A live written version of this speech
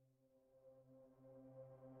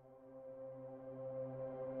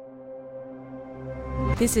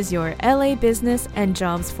This is your LA Business and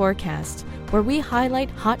Jobs Forecast, where we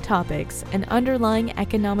highlight hot topics and underlying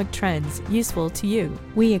economic trends useful to you.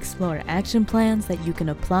 We explore action plans that you can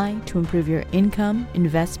apply to improve your income,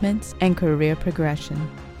 investments, and career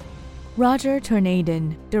progression. Roger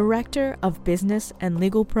Tornadin, Director of Business and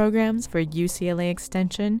Legal Programs for UCLA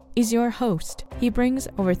Extension, is your host. He brings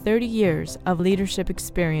over 30 years of leadership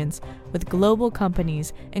experience with global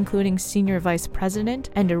companies, including Senior Vice President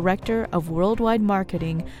and Director of Worldwide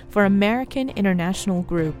Marketing for American International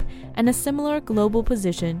Group, and a similar global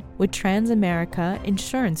position with Transamerica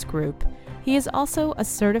Insurance Group. He is also a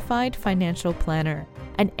certified financial planner,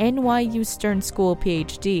 an NYU Stern School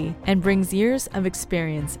PhD, and brings years of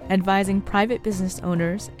experience advising private business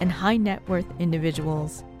owners and high net worth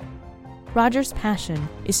individuals. Roger's passion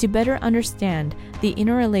is to better understand the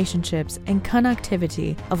interrelationships and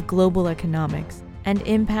connectivity of global economics and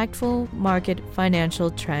impactful market financial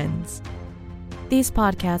trends. These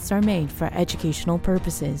podcasts are made for educational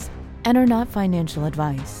purposes and are not financial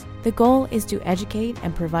advice. The goal is to educate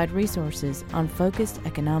and provide resources on focused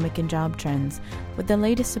economic and job trends with the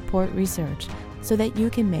latest support research so that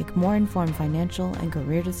you can make more informed financial and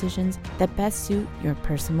career decisions that best suit your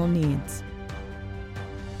personal needs.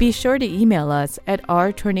 Be sure to email us at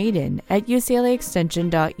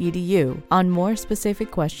rtornadin@uclaextension.edu on more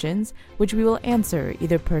specific questions, which we will answer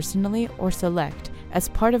either personally or select as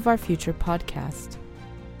part of our future podcast.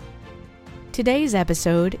 Today's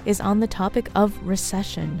episode is on the topic of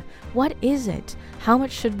recession. What is it? How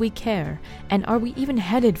much should we care? And are we even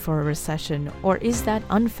headed for a recession, or is that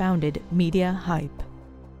unfounded media hype?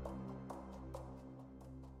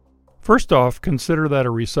 First off, consider that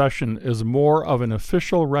a recession is more of an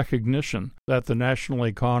official recognition that the national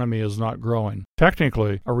economy is not growing.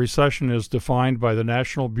 Technically, a recession is defined by the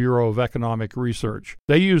National Bureau of Economic Research.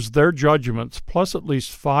 They use their judgments plus at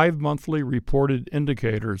least 5 monthly reported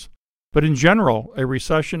indicators. But in general, a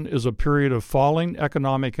recession is a period of falling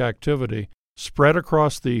economic activity spread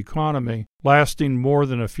across the economy, lasting more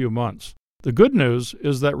than a few months. The good news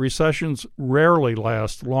is that recessions rarely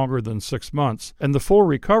last longer than 6 months, and the full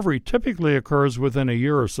recovery typically occurs within a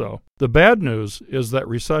year or so. The bad news is that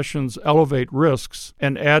recessions elevate risks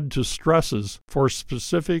and add to stresses for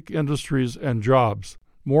specific industries and jobs.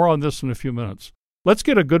 More on this in a few minutes. Let's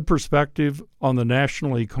get a good perspective on the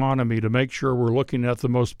national economy to make sure we're looking at the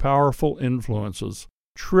most powerful influences.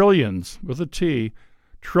 Trillions, with a T,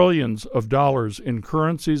 trillions of dollars in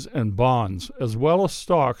currencies and bonds, as well as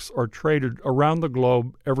stocks, are traded around the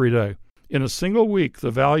globe every day. In a single week,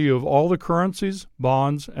 the value of all the currencies,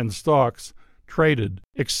 bonds, and stocks traded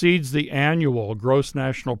exceeds the annual gross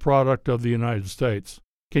national product of the United States.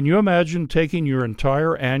 Can you imagine taking your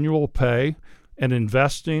entire annual pay and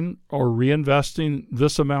investing or reinvesting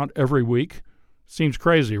this amount every week? Seems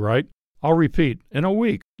crazy, right? I'll repeat. In a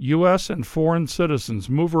week, U.S. and foreign citizens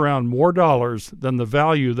move around more dollars than the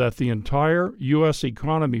value that the entire U.S.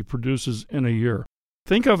 economy produces in a year.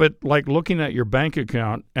 Think of it like looking at your bank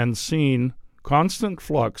account and seeing constant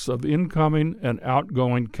flux of incoming and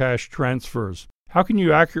outgoing cash transfers. How can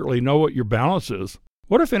you accurately know what your balance is?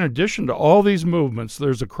 What if in addition to all these movements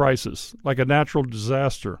there's a crisis, like a natural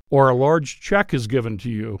disaster, or a large check is given to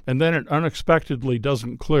you, and then it unexpectedly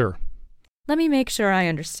doesn't clear? Let me make sure I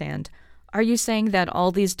understand. Are you saying that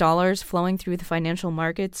all these dollars flowing through the financial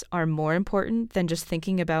markets are more important than just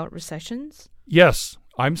thinking about recessions? Yes,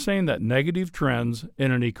 I'm saying that negative trends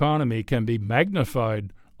in an economy can be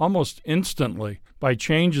magnified almost instantly by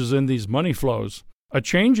changes in these money flows. A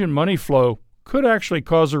change in money flow could actually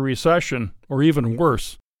cause a recession, or even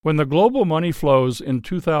worse. When the global money flows in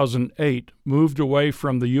 2008 moved away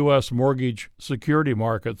from the U.S. mortgage security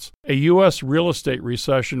markets, a U.S. real estate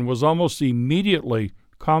recession was almost immediately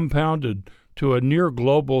compounded to a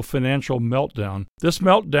near-global financial meltdown. This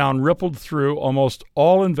meltdown rippled through almost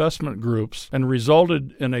all investment groups and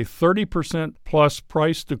resulted in a 30% plus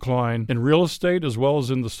price decline in real estate as well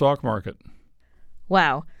as in the stock market.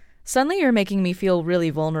 Wow. Suddenly you're making me feel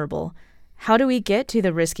really vulnerable. How do we get to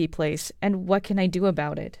the risky place, and what can I do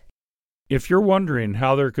about it? If you're wondering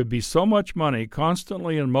how there could be so much money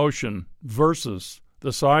constantly in motion versus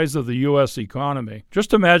the size of the U.S. economy,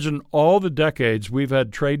 just imagine all the decades we've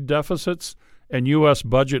had trade deficits and U.S.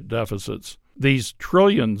 budget deficits. These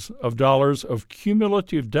trillions of dollars of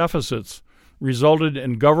cumulative deficits resulted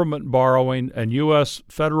in government borrowing and U.S.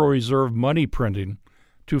 Federal Reserve money printing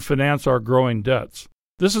to finance our growing debts.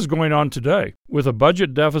 This is going on today, with a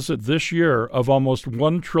budget deficit this year of almost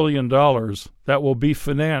 $1 trillion that will be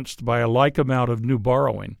financed by a like amount of new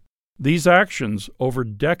borrowing. These actions over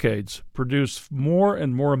decades produce more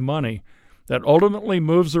and more money that ultimately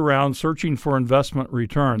moves around searching for investment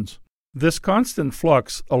returns. This constant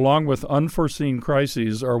flux, along with unforeseen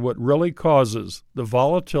crises, are what really causes the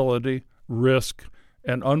volatility, risk,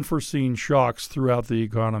 and unforeseen shocks throughout the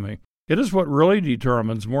economy. It is what really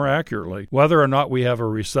determines, more accurately, whether or not we have a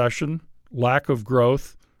recession, lack of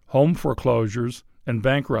growth, home foreclosures, and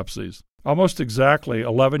bankruptcies. Almost exactly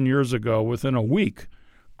 11 years ago, within a week,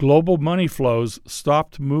 global money flows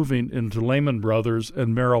stopped moving into Lehman Brothers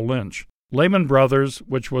and Merrill Lynch. Lehman Brothers,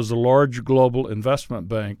 which was a large global investment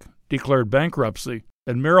bank, declared bankruptcy,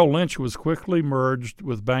 and Merrill Lynch was quickly merged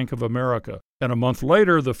with Bank of America. And a month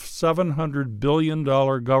later, the $700 billion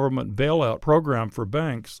government bailout program for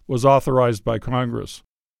banks was authorized by Congress.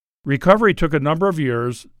 Recovery took a number of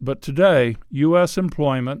years, but today, U.S.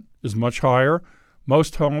 employment is much higher,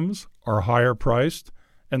 most homes are higher priced,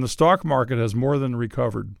 and the stock market has more than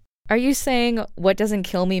recovered. Are you saying what doesn't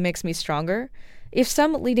kill me makes me stronger? If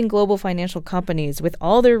some leading global financial companies with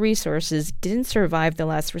all their resources didn't survive the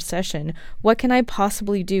last recession, what can I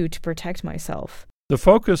possibly do to protect myself? The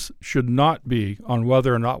focus should not be on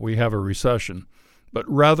whether or not we have a recession, but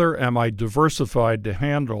rather am I diversified to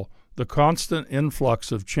handle the constant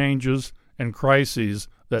influx of changes and crises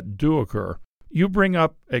that do occur. You bring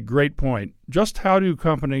up a great point. Just how do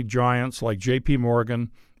company giants like J.P.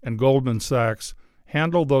 Morgan and Goldman Sachs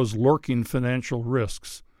handle those lurking financial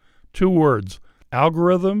risks? 2 words: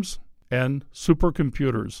 algorithms and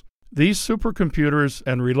supercomputers. These supercomputers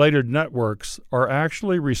and related networks are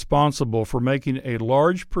actually responsible for making a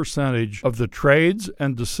large percentage of the trades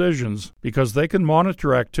and decisions because they can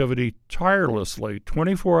monitor activity tirelessly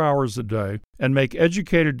 24 hours a day and make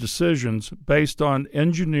educated decisions based on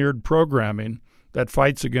engineered programming that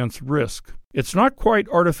fights against risk. It's not quite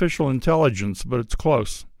artificial intelligence, but it's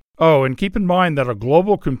close. Oh, and keep in mind that a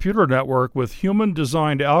global computer network with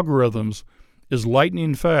human-designed algorithms is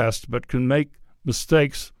lightning fast but can make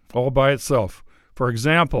mistakes all by itself. For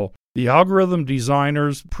example, the algorithm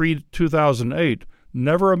designers pre-2008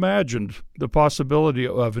 never imagined the possibility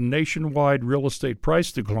of a nationwide real estate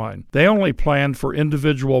price decline. They only planned for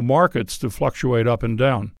individual markets to fluctuate up and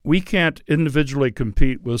down. We can't individually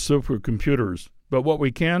compete with supercomputers, but what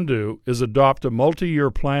we can do is adopt a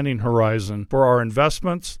multi-year planning horizon for our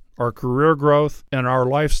investments, our career growth, and our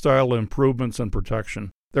lifestyle improvements and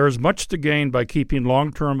protection. There is much to gain by keeping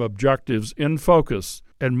long-term objectives in focus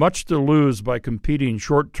and much to lose by competing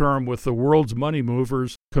short-term with the world's money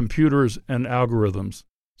movers, computers, and algorithms.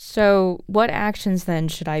 So, what actions then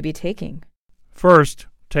should I be taking? First,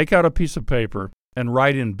 take out a piece of paper and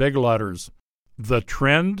write in big letters, "The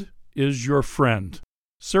trend is your friend."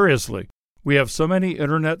 Seriously, we have so many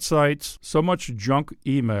internet sites, so much junk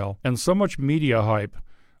email, and so much media hype,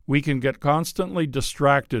 we can get constantly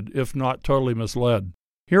distracted, if not totally misled.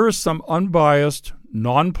 Here is some unbiased,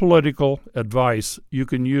 non-political advice you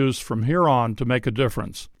can use from here on to make a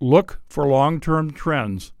difference. Look for long-term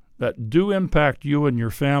trends that do impact you and your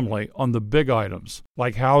family on the big items,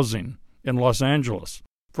 like housing in Los Angeles.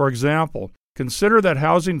 For example, consider that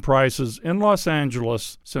housing prices in Los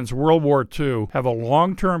Angeles since World War II have a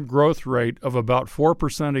long-term growth rate of about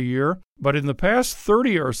 4% a year, but in the past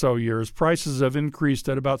 30 or so years, prices have increased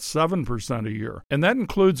at about 7% a year. And that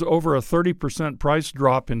includes over a 30% price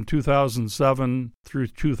drop in 2007 through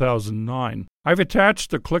 2009. I've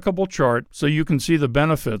attached a clickable chart so you can see the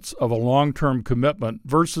benefits of a long-term commitment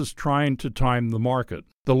versus trying to time the market.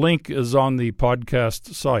 The link is on the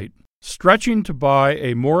podcast site. Stretching to buy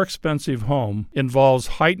a more expensive home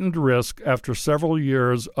involves heightened risk after several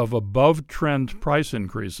years of above-trend price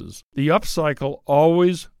increases. The upcycle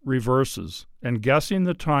always reverses, and guessing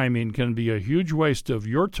the timing can be a huge waste of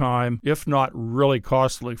your time, if not really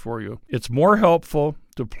costly for you. It's more helpful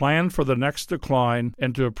to plan for the next decline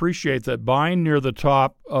and to appreciate that buying near the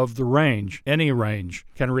top of the range, any range,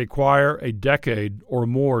 can require a decade or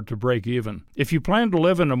more to break even. If you plan to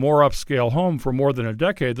live in a more upscale home for more than a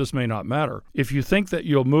decade, this may not matter. If you think that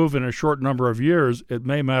you'll move in a short number of years, it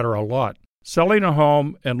may matter a lot. Selling a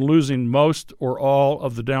home and losing most or all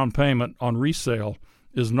of the down payment on resale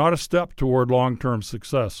is not a step toward long-term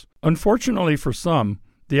success. Unfortunately for some,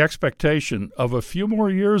 the expectation of a few more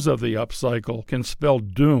years of the upcycle can spell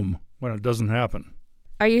doom when it doesn't happen.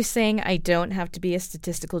 Are you saying I don't have to be a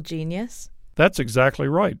statistical genius? That's exactly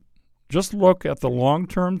right. Just look at the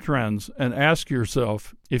long-term trends and ask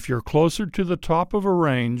yourself if you're closer to the top of a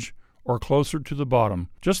range or closer to the bottom.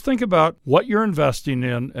 Just think about what you're investing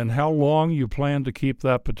in and how long you plan to keep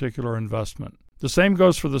that particular investment. The same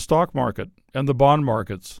goes for the stock market and the bond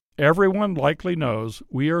markets. Everyone likely knows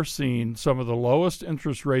we are seeing some of the lowest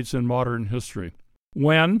interest rates in modern history.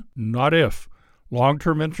 When, not if,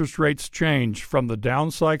 Long-term interest rates change from the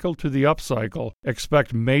down cycle to the up cycle.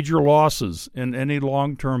 Expect major losses in any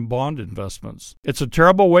long-term bond investments. It's a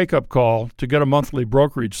terrible wake-up call to get a monthly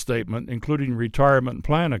brokerage statement, including retirement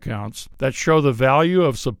plan accounts, that show the value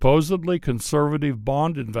of supposedly conservative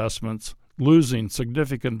bond investments losing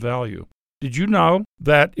significant value. Did you know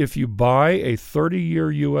that if you buy a 30-year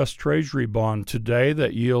U.S. Treasury bond today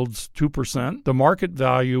that yields 2%, the market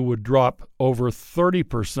value would drop over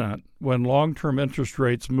 30% when long-term interest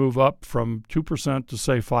rates move up from 2% to,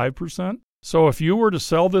 say, 5%? So if you were to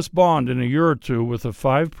sell this bond in a year or two with a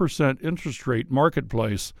 5% interest rate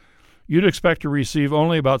marketplace, you'd expect to receive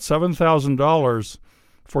only about $7,000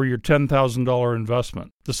 for your $10,000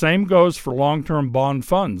 investment. The same goes for long-term bond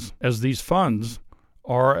funds, as these funds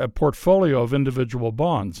are a portfolio of individual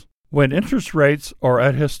bonds. When interest rates are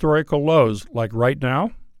at historical lows, like right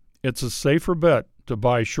now, it's a safer bet to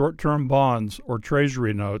buy short-term bonds or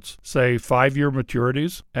treasury notes, say 5-year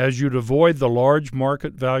maturities, as you'd avoid the large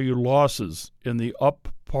market value losses in the up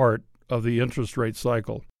part of the interest rate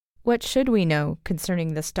cycle. What should we know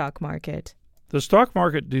concerning the stock market? The stock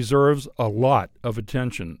market deserves a lot of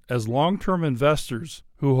attention, as long-term investors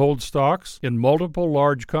who hold stocks in multiple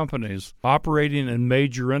large companies operating in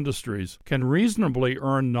major industries can reasonably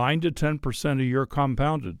earn 9 to 10% a year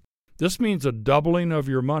compounded. This means a doubling of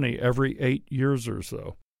your money every 8 years or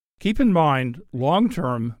so. Keep in mind,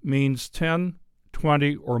 long-term means 10,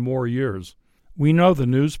 20, or more years. We know the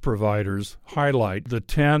news providers highlight the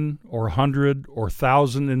 10 or 100 or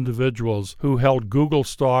 1,000 individuals who held Google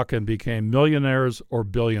stock and became millionaires or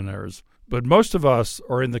billionaires. But most of us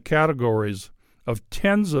are in the categories of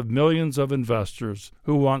tens of millions of investors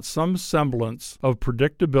who want some semblance of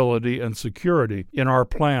predictability and security in our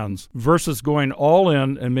plans versus going all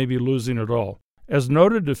in and maybe losing it all. As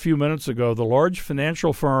noted a few minutes ago, the large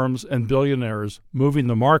financial firms and billionaires moving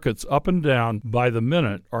the markets up and down by the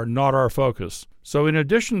minute are not our focus. So in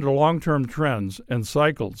addition to long-term trends and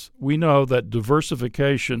cycles, we know that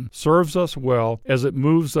diversification serves us well as it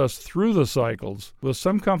moves us through the cycles, with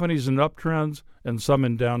some companies in uptrends and some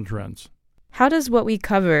in downtrends. How does what we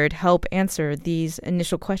covered help answer these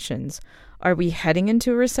initial questions? Are we heading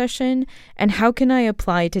into a recession? And how can I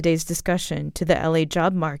apply today's discussion to the LA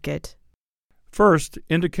job market? First,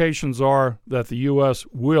 indications are that the U.S.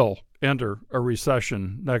 will enter a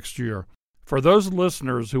recession next year. For those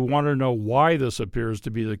listeners who want to know why this appears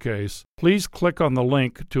to be the case, please click on the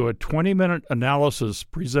link to a 20-minute analysis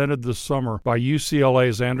presented this summer by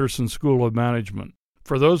UCLA's Anderson School of Management.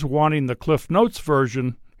 For those wanting the Cliff Notes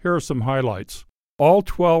version, here are some highlights. All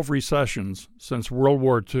 12 recessions since World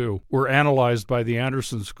War II were analyzed by the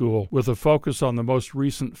Anderson School with a focus on the most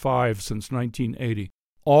recent 5 since 1980.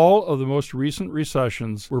 All of the most recent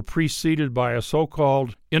recessions were preceded by a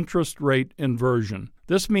so-called interest rate inversion.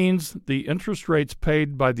 This means the interest rates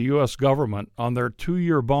paid by the U.S. government on their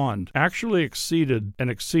 2-year bond actually exceed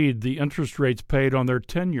the interest rates paid on their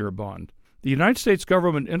 10-year bond. The United States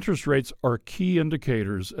government interest rates are key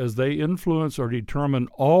indicators as they influence or determine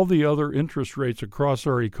all the other interest rates across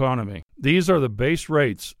our economy. These are the base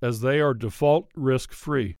rates as they are default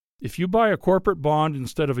risk-free. If you buy a corporate bond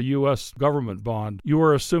instead of a U.S. government bond, you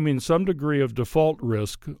are assuming some degree of default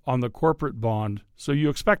risk on the corporate bond, so you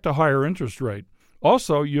expect a higher interest rate.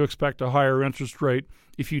 Also, you expect a higher interest rate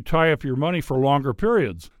if you tie up your money for longer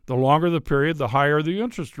periods. The longer the period, the higher the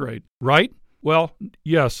interest rate, right? Well,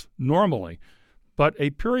 yes, normally. But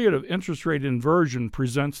a period of interest rate inversion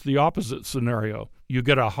presents the opposite scenario. You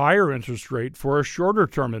get a higher interest rate for a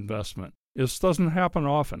shorter-term investment. This doesn't happen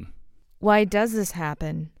often. Why does this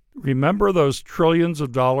happen? Remember those trillions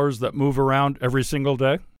of dollars that move around every single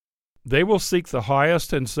day? They will seek the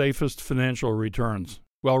highest and safest financial returns.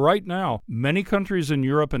 Well, right now, many countries in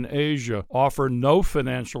Europe and Asia offer no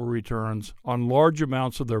financial returns on large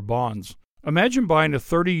amounts of their bonds. Imagine buying a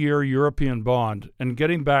 30-year European bond and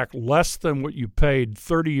getting back less than what you paid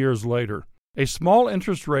 30 years later. A small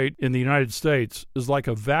interest rate in the United States is like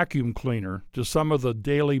a vacuum cleaner to some of the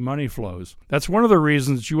daily money flows. That's one of the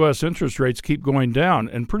reasons U.S. interest rates keep going down,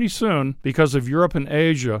 and pretty soon, because of Europe and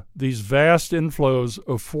Asia, these vast inflows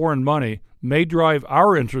of foreign money may drive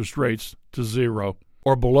our interest rates to zero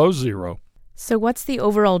or below zero. So what's the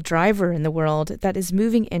overall driver in the world that is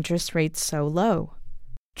moving interest rates so low?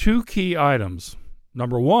 2 key items.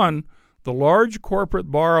 Number one, the large corporate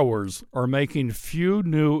borrowers are making few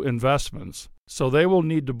new investments, so they will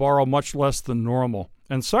need to borrow much less than normal.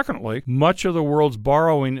 And secondly, much of the world's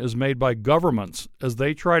borrowing is made by governments as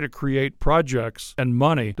they try to create projects and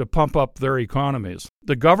money to pump up their economies.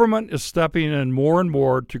 The government is stepping in more and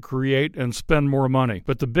more to create and spend more money.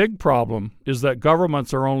 But the big problem is that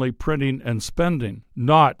governments are only printing and spending,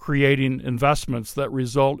 not creating investments that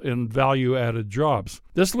result in value-added jobs.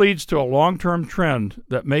 This leads to a long-term trend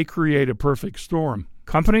that may create a perfect storm.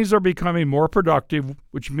 Companies are becoming more productive,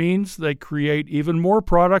 which means they create even more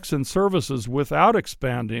products and services without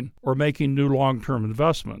expanding or making new long-term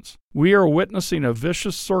investments. We are witnessing a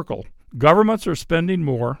vicious circle. Governments are spending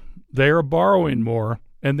more, they are borrowing more,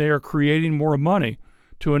 and they are creating more money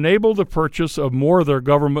to enable the purchase of more of their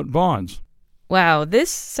government bonds. Wow, this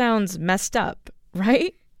sounds messed up,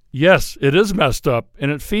 right? Yes, it is messed up,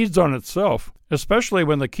 and it feeds on itself, especially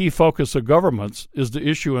when the key focus of governments is to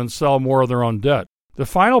issue and sell more of their own debt. The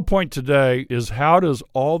final point today is, how does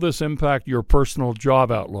all this impact your personal job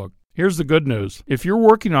outlook? Here's the good news. If you're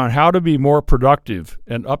working on how to be more productive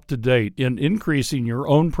and up to date in increasing your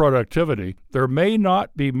own productivity, there may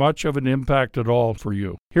not be much of an impact at all for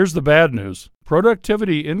you. Here's the bad news.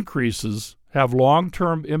 Productivity increases have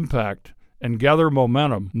long-term impact and gather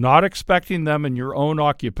momentum. Not expecting them in your own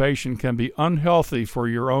occupation can be unhealthy for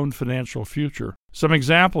your own financial future. Some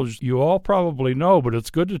examples you all probably know, but it's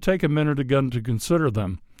good to take a minute again to consider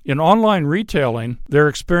them. In online retailing, they're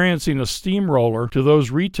experiencing a steamroller to those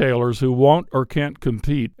retailers who won't or can't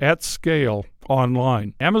compete at scale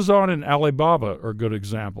online. Amazon and Alibaba are good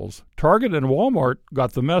examples. Target and Walmart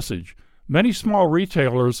got the message. Many small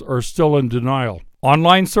retailers are still in denial.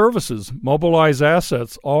 Online services mobilize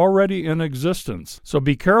assets already in existence, so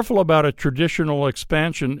be careful about a traditional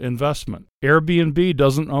expansion investment. Airbnb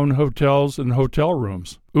doesn't own hotels and hotel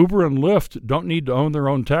rooms. Uber and Lyft don't need to own their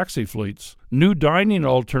own taxi fleets. New dining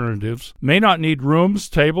alternatives may not need rooms,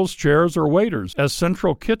 tables, chairs, or waiters, as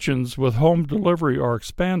central kitchens with home delivery are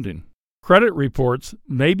expanding. Credit reports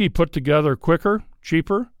may be put together quicker,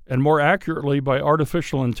 cheaper, and more accurately by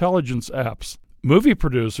artificial intelligence apps. Movie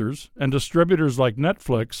producers and distributors like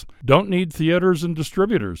Netflix don't need theaters and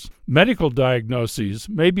distributors. Medical diagnoses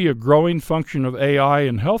may be a growing function of AI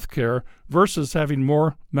in healthcare versus having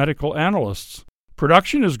more medical analysts.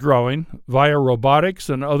 Production is growing via robotics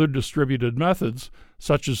and other distributed methods,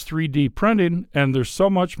 such as 3D printing, and there's so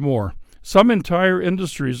much more. Some entire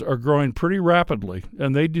industries are growing pretty rapidly,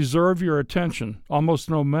 and they deserve your attention,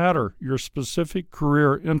 almost no matter your specific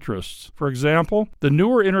career interests. For example, the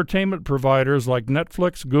newer entertainment providers like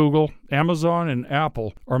Netflix, Google, Amazon, and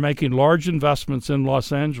Apple are making large investments in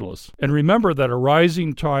Los Angeles. And remember that a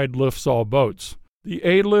rising tide lifts all boats. The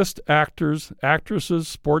A-list actors, actresses,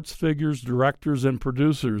 sports figures, directors, and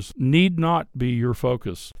producers need not be your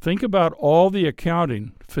focus. Think about all the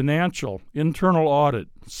accounting, financial, internal audit,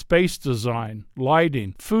 space design,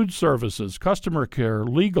 lighting, food services, customer care,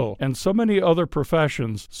 legal, and so many other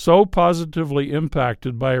professions so positively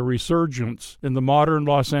impacted by a resurgence in the modern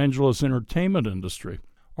Los Angeles entertainment industry.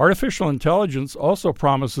 Artificial intelligence also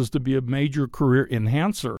promises to be a major career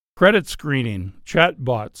enhancer. Credit screening,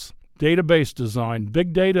 chatbots, database design,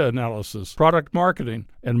 big data analysis, product marketing,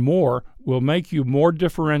 and more will make you more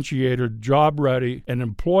differentiated, job-ready, and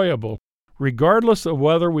employable, regardless of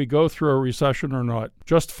whether we go through a recession or not.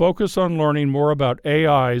 Just focus on learning more about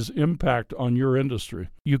AI's impact on your industry.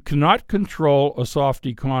 You cannot control a soft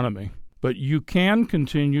economy, but you can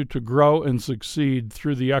continue to grow and succeed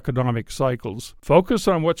through the economic cycles. Focus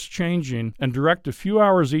on what's changing and direct a few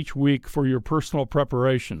hours each week for your personal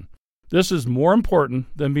preparation. This is more important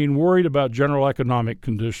than being worried about general economic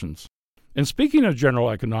conditions. And speaking of general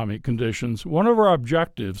economic conditions, one of our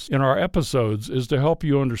objectives in our episodes is to help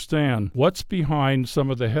you understand what's behind some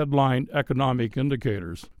of the headline economic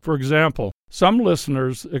indicators. For example, some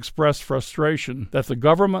listeners express frustration that the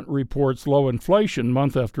government reports low inflation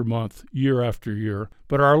month after month, year after year,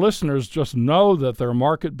 but our listeners just know that their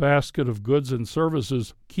market basket of goods and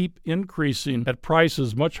services keep increasing at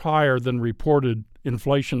prices much higher than reported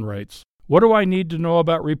inflation rates. What do I need to know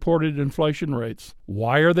about reported inflation rates?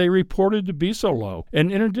 Why are they reported to be so low?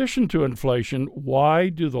 And in addition to inflation, why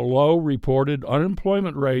do the low reported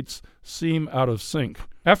unemployment rates seem out of sync?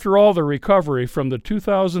 After all, the recovery from the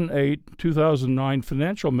 2008-2009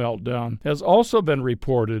 financial meltdown has also been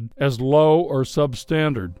reported as low or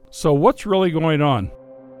substandard. So what's really going on?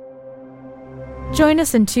 Join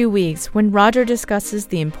us in 2 weeks when Roger discusses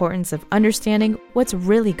the importance of understanding what's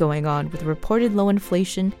really going on with reported low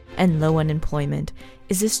inflation and low unemployment.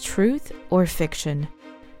 Is this truth or fiction?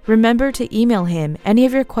 Remember to email him any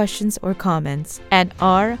of your questions or comments at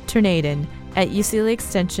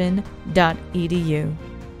rtornadin@uclaextension.edu.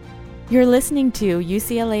 You're listening to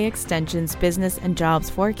UCLA Extension's Business and Jobs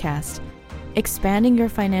Forecast, expanding your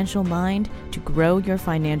financial mind to grow your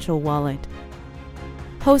financial wallet.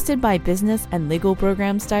 Hosted by Business and Legal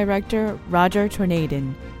Programs Director Roger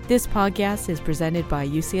Tornadin, this podcast is presented by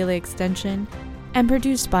UCLA Extension and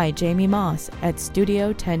produced by Jamie Moss at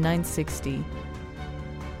Studio 10960.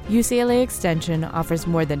 UCLA Extension offers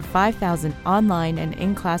more than 5,000 online and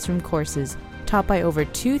in-classroom courses taught by over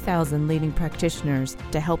 2,000 leading practitioners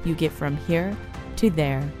to help you get from here to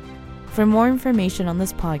there. For more information on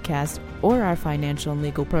this podcast or our financial and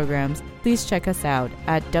legal programs, please check us out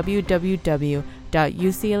at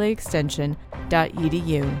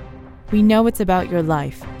www.uclaextension.edu. We know it's about your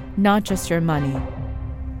life, not just your money.